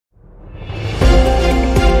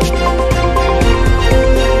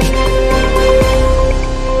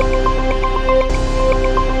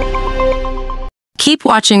Keep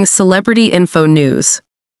watching Celebrity Info News.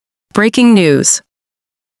 Breaking news.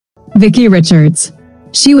 Vikki Richards.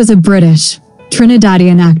 She was a British,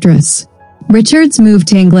 Trinidadian actress. Richards moved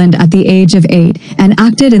to England at the age of 8 and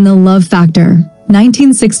acted in The Love Factor,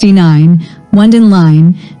 1969, London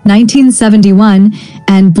Line, 1971,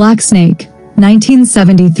 and Black Snake,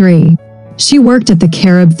 1973. She worked at the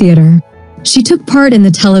Carib Theatre. She took part in the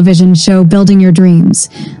television show Building Your Dreams.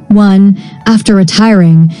 After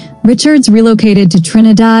retiring, Richards relocated to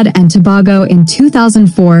Trinidad and Tobago in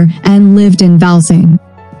 2004 and lived in Valsing.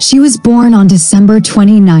 She was born on December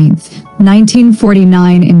 29,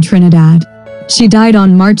 1949 in Trinidad. She died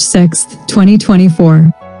on March 6,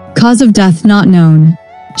 2024. Cause of death not known.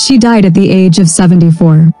 She died at the age of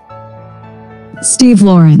 74. Steve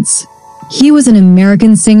Lawrence. He was an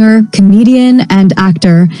American singer, comedian, and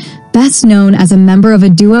actor, best known as a member of a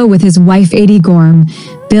duo with his wife Adie Gorm,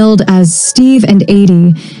 billed as Steve and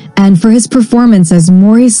Adie, and for his performance as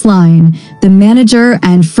Maurice Line, the manager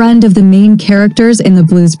and friend of the main characters in the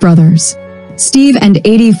Blues Brothers. Steve and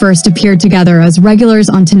Adie first appeared together as regulars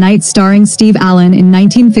on Tonight starring Steve Allen in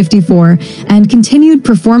 1954 and continued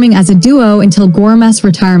performing as a duo until Gorm's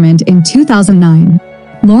retirement in 2009.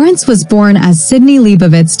 Lawrence was born as Sidney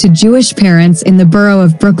Leibovitz to Jewish parents in the borough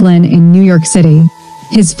of Brooklyn in New York City.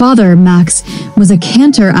 His father, Max, was a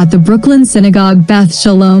cantor at the Brooklyn synagogue Beth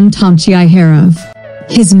Shalom Tomchi Harav.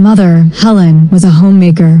 His mother, Helen, was a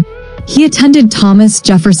homemaker. He attended Thomas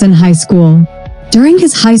Jefferson High School. During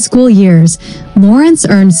his high school years, Lawrence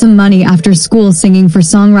earned some money after school singing for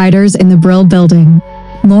songwriters in the Brill Building.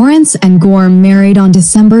 Lawrence and Gorm married on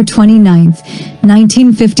December 29,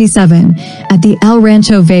 1957, at the El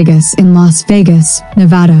Rancho Vegas in Las Vegas,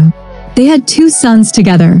 Nevada. They had 2 sons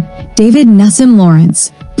together. David Nessim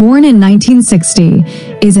Lawrence, born in 1960,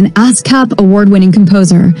 is an ASCAP award-winning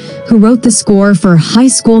composer who wrote the score for High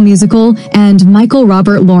School Musical, and Michael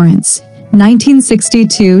Robert Lawrence, 1962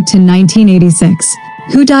 to 1986,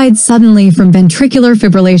 who died suddenly from ventricular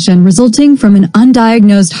fibrillation resulting from an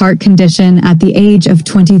undiagnosed heart condition at the age of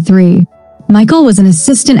 23. Michael was an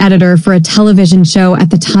assistant editor for a television show at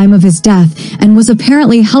the time of his death and was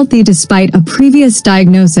apparently healthy despite a previous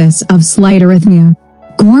diagnosis of slight arrhythmia.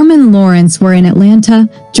 Gorm and Lawrence were in Atlanta,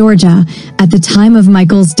 Georgia, at the time of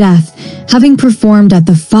Michael's death, having performed at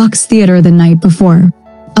the Fox Theater the night before.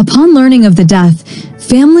 Upon learning of the death,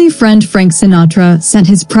 family friend Frank Sinatra sent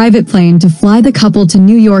his private plane to fly the couple to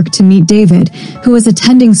New York to meet David, who was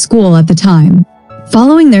attending school at the time.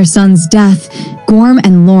 Following their son's death, Gorm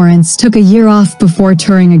and Lawrence took a year off before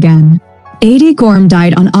touring again. Adie Gorm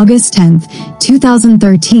died on August 10,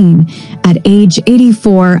 2013, at age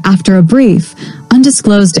 84 after a brief,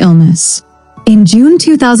 undisclosed illness. In June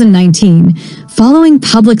 2019, following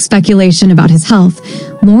public speculation about his health,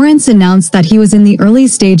 Lawrence announced that he was in the early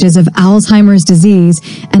stages of Alzheimer's disease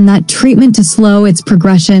and that treatment to slow its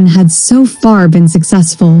progression had so far been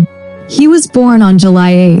successful. He was born on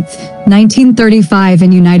July 8, 1935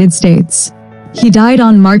 in United States. He died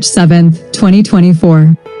on March 7,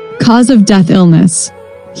 2024. Cause of death illness.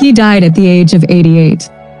 He died at the age of 88.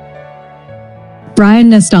 Brian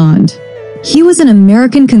Nestande. He was an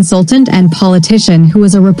American consultant and politician who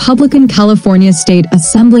was a Republican California State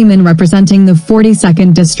Assemblyman representing the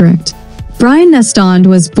 42nd District. Brian Nestande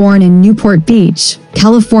was born in Newport Beach,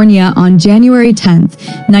 California on January 10,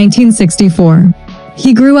 1964.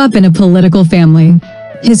 He grew up in a political family.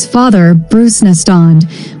 His father, Bruce Nestande,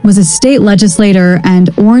 was a state legislator and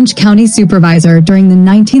Orange County supervisor during the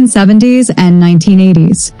 1970s and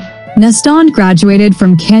 1980s. Nestande graduated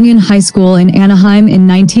from Canyon High School in Anaheim in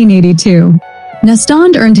 1982.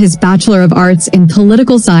 Nestande earned his Bachelor of Arts in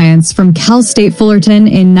Political Science from Cal State Fullerton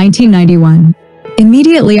in 1991.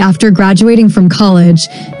 Immediately after graduating from college,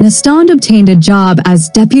 Nestande obtained a job as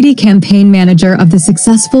deputy campaign manager of the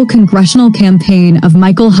successful congressional campaign of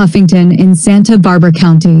Michael Huffington in Santa Barbara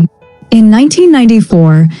County. In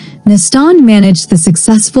 1994, Nestande managed the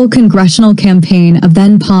successful congressional campaign of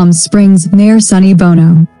then Palm Springs Mayor Sonny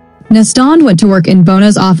Bono. Nestande went to work in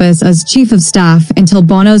Bono's office as chief of staff until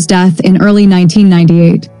Bono's death in early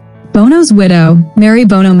 1998. Bono's widow, Mary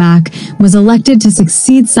Bono Mack, was elected to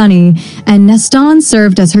succeed Sonny, and Nestande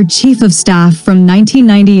served as her chief of staff from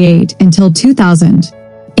 1998 until 2000.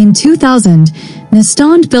 In 2000,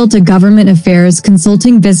 Nestande built a government affairs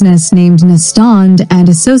consulting business named Nestande and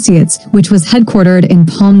Associates, which was headquartered in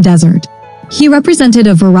Palm Desert. He represented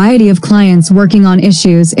a variety of clients working on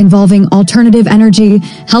issues involving alternative energy,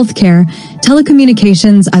 healthcare,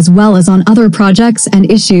 telecommunications, as well as on other projects and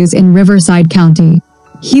issues in Riverside County.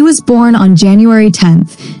 He was born on January 10,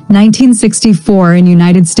 1964 in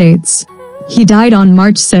United States. He died on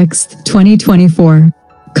March 6, 2024.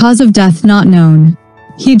 Cause of death not known.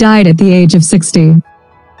 He died at the age of 60.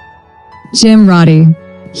 Jim Roddey.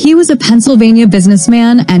 He was a Pennsylvania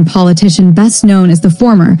businessman and politician best known as the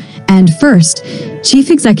former and first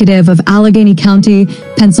Chief Executive of Allegheny County,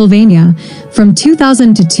 Pennsylvania, from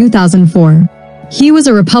 2000 to 2004. He was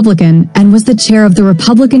a Republican and was the chair of the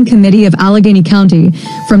Republican Committee of Allegheny County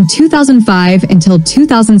from 2005 until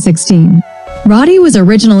 2016. Roddey was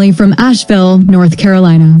originally from Asheville, North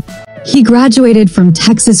Carolina. He graduated from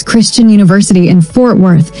Texas Christian University in Fort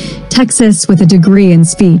Worth, Texas, with a degree in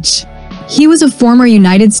speech. He was a former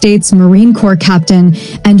United States Marine Corps captain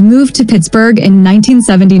and moved to Pittsburgh in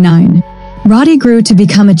 1979. Roddey grew to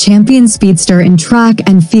become a champion speedster in track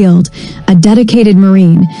and field, a dedicated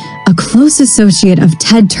Marine, a close associate of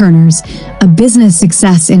Ted Turner's, a business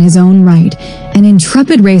success in his own right, an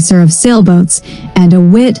intrepid racer of sailboats, and a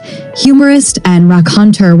wit, humorist, and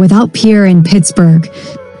raconteur without peer in Pittsburgh.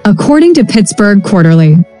 According to Pittsburgh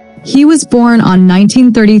Quarterly, he was born on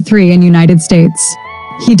 1933 in United States.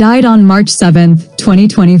 He died on March 7,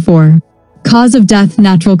 2024. Cause of death: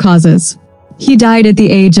 natural causes. He died at the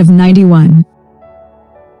age of 91.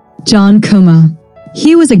 John Kumah.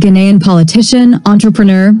 He was a Ghanaian politician,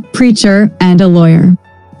 entrepreneur, preacher, and a lawyer.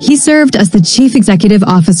 He served as the Chief Executive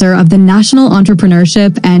Officer of the National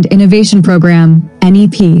Entrepreneurship and Innovation Program,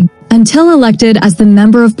 NEP, until elected as the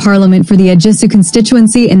Member of Parliament for the Ajisu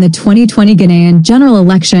constituency in the 2020 Ghanaian general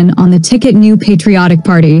election on the ticket New Patriotic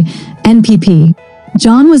Party, NPP.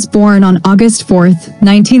 John was born on August 4,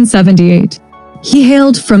 1978. He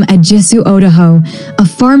hailed from Ajisu Odaho, a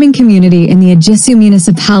farming community in the Ajisu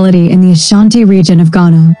municipality in the Ashanti region of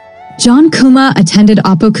Ghana. John Kumah attended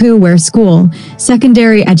Opoku Ware School,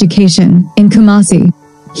 secondary education, in Kumasi.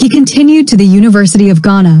 He continued to the University of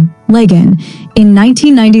Ghana, Legon, in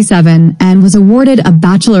 1997 and was awarded a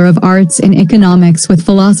Bachelor of Arts in Economics with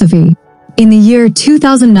Philosophy. In the year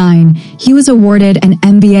 2009, he was awarded an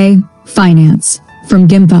MBA, Finance, from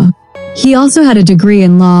GIMPA. He also had a degree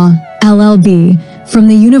in law, LLB, from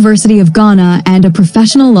the University of Ghana and a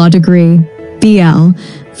professional law degree, BL,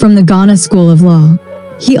 from the Ghana School of Law.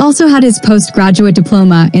 He also had his postgraduate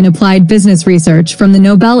diploma in applied business research from the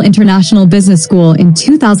Nobel International Business School in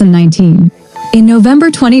 2019. In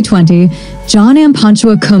November 2020, John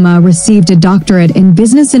Ampanchua Kumah received a doctorate in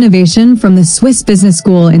business innovation from the Swiss Business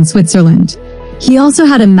School in Switzerland. He also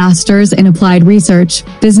had a master's in applied research,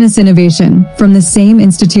 business innovation, from the same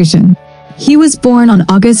institution. He was born on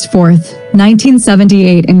August 4,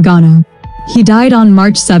 1978 in Ghana. He died on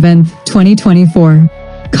March 7, 2024.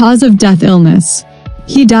 Cause of death: illness.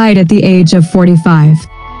 He died at the age of 45.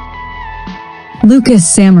 Lucas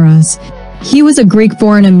Samaras. He was a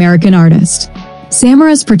Greek-born American artist.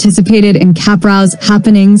 Samaras participated in Caprow's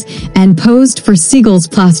happenings and posed for Siegel's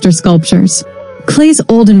plaster sculptures. Claes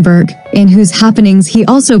Oldenburg, in whose happenings he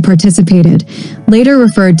also participated, later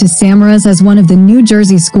referred to Samaras as one of the New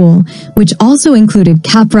Jersey School, which also included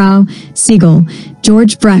Caprow, Siegel,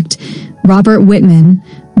 George Brecht, Robert Whitman,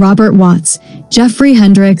 Robert Watts, Jeffrey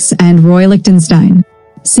Hendricks, and Roy Lichtenstein.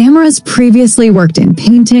 Samaras previously worked in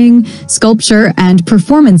painting, sculpture, and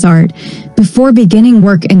performance art before beginning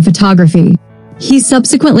work in photography. He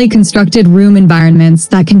subsequently constructed room environments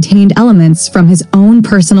that contained elements from his own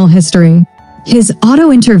personal history. His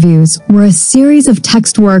auto-interviews were a series of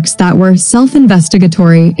text works that were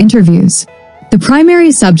self-investigatory interviews. The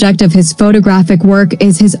primary subject of his photographic work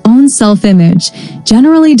is his own self-image,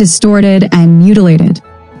 generally distorted and mutilated.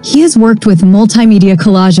 He has worked with multimedia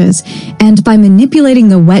collages and by manipulating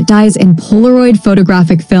the wet dyes in Polaroid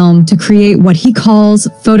photographic film to create what he calls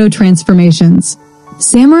photo transformations.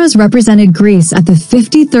 Samaras represented Greece at the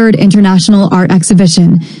 53rd International Art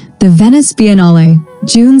Exhibition, the Venice Biennale,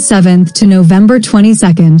 June 7th to November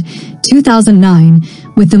 22nd, 2009,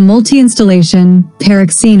 with the multi-installation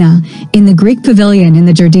Paroxena in the Greek Pavilion in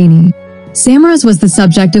the Giardini. Samaras was the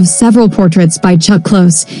subject of several portraits by Chuck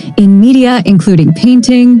Close in media including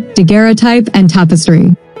painting, daguerreotype, and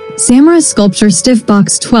tapestry. Samaras' sculpture Stiff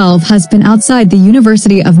Box 12 has been outside the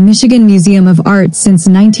University of Michigan Museum of Art since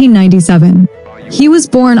 1997. He was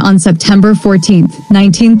born on September 14,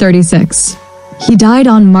 1936. He died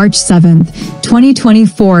on March 7,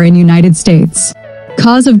 2024 in United States.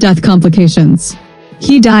 Cause of death: complications.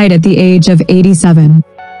 He died at the age of 87.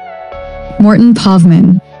 Morton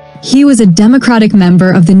Povman. He was a Democratic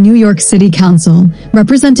member of the New York City Council,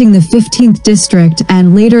 representing the 15th District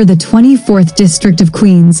and later the 24th District of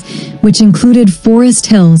Queens, which included Forest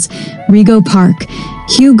Hills, Rego Park,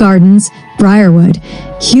 Kew Gardens, Briarwood,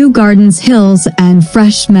 Kew Gardens Hills, and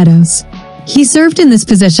Fresh Meadows. He served in this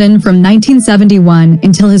position from 1971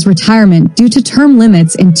 until his retirement due to term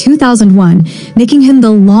limits in 2001, making him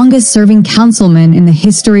the longest-serving councilman in the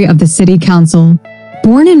history of the City Council.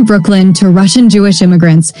 Born in Brooklyn to Russian Jewish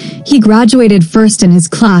immigrants, he graduated first in his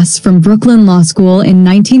class from Brooklyn Law School in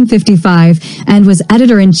 1955 and was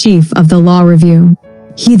editor-in-chief of the Law Review.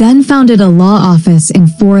 He then founded a law office in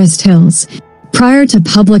Forest Hills. Prior to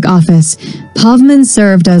public office, Povman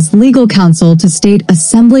served as legal counsel to State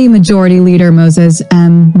Assembly Majority Leader Moses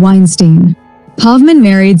M. Weinstein. Povman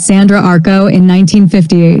married Sandra Arco in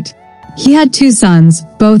 1958. He had 2 sons,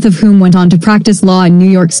 both of whom went on to practice law in New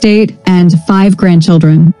York State, and 5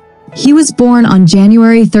 grandchildren. He was born on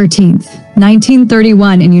January 13,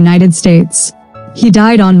 1931 in United States. He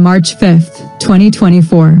died on March 5,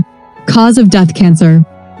 2024. Cause of death: cancer.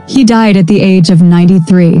 He died at the age of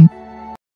 93.